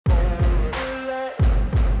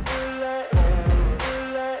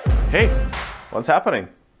Hey, what's happening?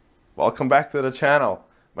 Welcome back to the channel.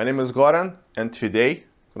 My name is Goran, and today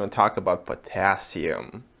I'm going to talk about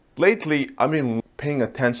potassium. Lately, I've been paying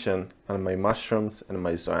attention on my mushrooms and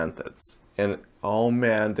my zoanthids, and oh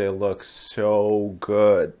man, they look so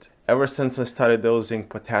good. Ever since I started dosing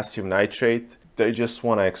potassium nitrate, they just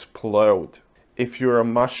want to explode. If you're a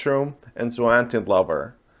mushroom and zoanthid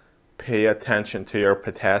lover, pay attention to your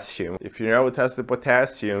potassium. If you never tested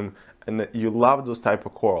potassium and you love those type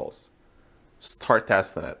of corals, start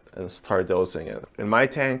testing it and start dosing it. In my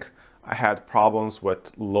tank, I had problems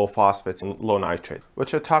with low phosphates and low nitrate,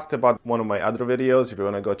 which I talked about in one of my other videos if you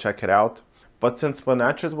want to go check it out. But since my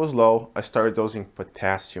nitrate was low, I started dosing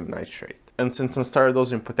potassium nitrate. And since I started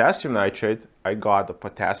dosing potassium nitrate, I got the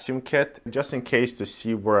potassium kit just in case to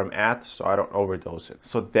see where I'm at so I don't overdose it.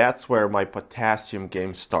 So that's where my potassium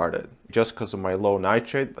game started, just because of my low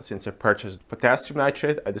nitrate. But since I purchased potassium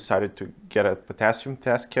nitrate, I decided to get a potassium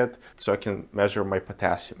test kit so I can measure my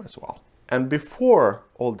potassium as well. And before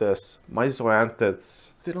all this, my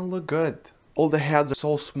zoanthids didn't look good. All the heads are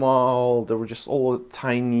so small, they were just all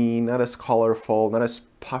tiny, not as colorful, not as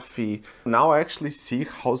puffy. Now I actually see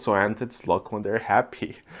how zoanthids look when they're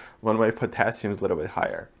happy, when my potassium is a little bit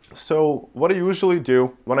higher. So what I usually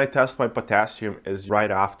do when I test my potassium is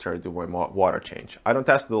right after I do my water change. I don't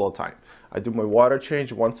test it all the time. I do my water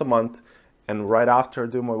change once a month, and right after I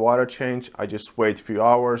do my water change, I just wait a few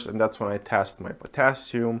hours, and that's when I test my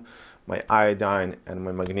potassium, my iodine, and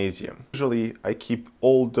my magnesium. Usually I keep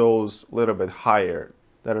all those a little bit higher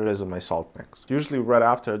than it is in my salt mix. Usually right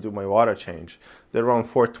after I do my water change, they're around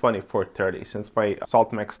 420, 430. Since my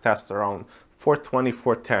salt mix tests around 420,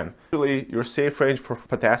 410. Usually your safe range for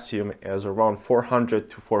potassium is around 400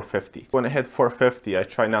 to 450. When I hit 450, I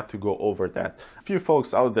try not to go over that. A few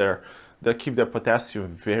folks out there that keep their potassium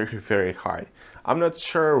very, very high. I'm not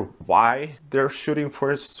sure why they're shooting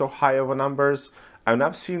for so high of numbers. And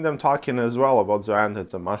I've seen them talking as well about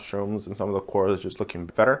zoanthids and mushrooms and some of the corals just looking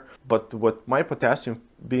better. But with my potassium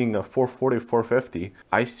being a 440, 450,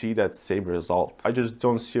 I see that same result. I just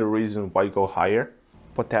don't see a reason why go higher.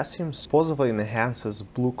 Potassium supposedly enhances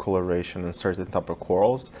blue coloration in certain type of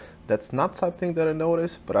corals. That's not something that I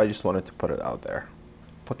noticed, but I just wanted to put it out there.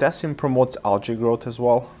 Potassium promotes algae growth as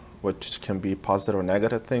well, which can be a positive or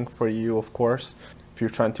negative thing for you, of course. If you're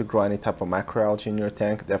trying to grow any type of macroalgae in your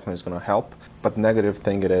tank, definitely is going to help. But negative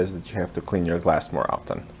thing it is that you have to clean your glass more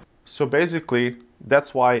often. So basically,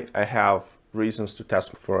 that's why I have reasons to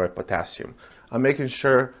test for potassium. I'm making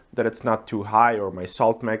sure that it's not too high, or my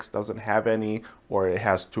salt mix doesn't have any, or it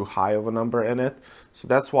has too high of a number in it. So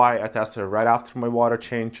that's why I tested it right after my water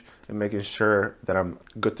change and making sure that I'm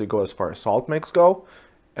good to go as far as salt mix go,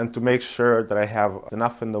 and to make sure that I have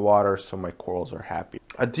enough in the water so my corals are happy.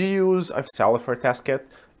 I do use a Salifert test kit,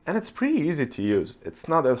 and it's pretty easy to use. It's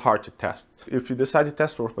not that hard to test. If you decide to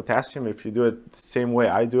test for potassium, if you do it the same way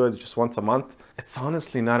I do it, just once a month, it's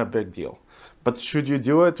honestly not a big deal. But should you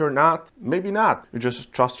do it or not? Maybe not. You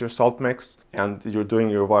just trust your salt mix and you're doing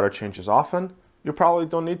your water changes often, you probably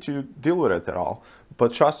don't need to deal with it at all.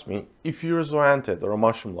 But trust me, if you're a zoanthid or a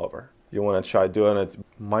mushroom lover, you want to try doing it.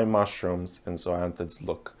 My mushrooms and zoanthids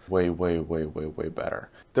look way, way, way, way, way better.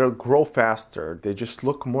 They'll grow faster. They just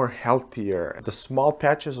look more healthier. The small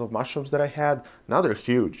patches of mushrooms that I had, now they're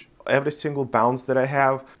huge. Every single bounce that I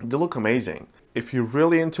have, they look amazing. If you're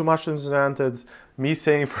really into mushrooms and zoanthids, me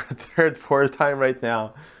saying for a third, fourth time right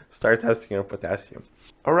now, start testing your potassium.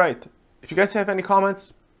 All right, if you guys have any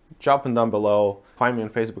comments, drop them down below. Find me on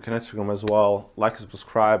Facebook and Instagram as well. Like and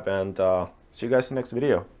subscribe, and see you guys in the next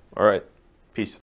video. All right, peace.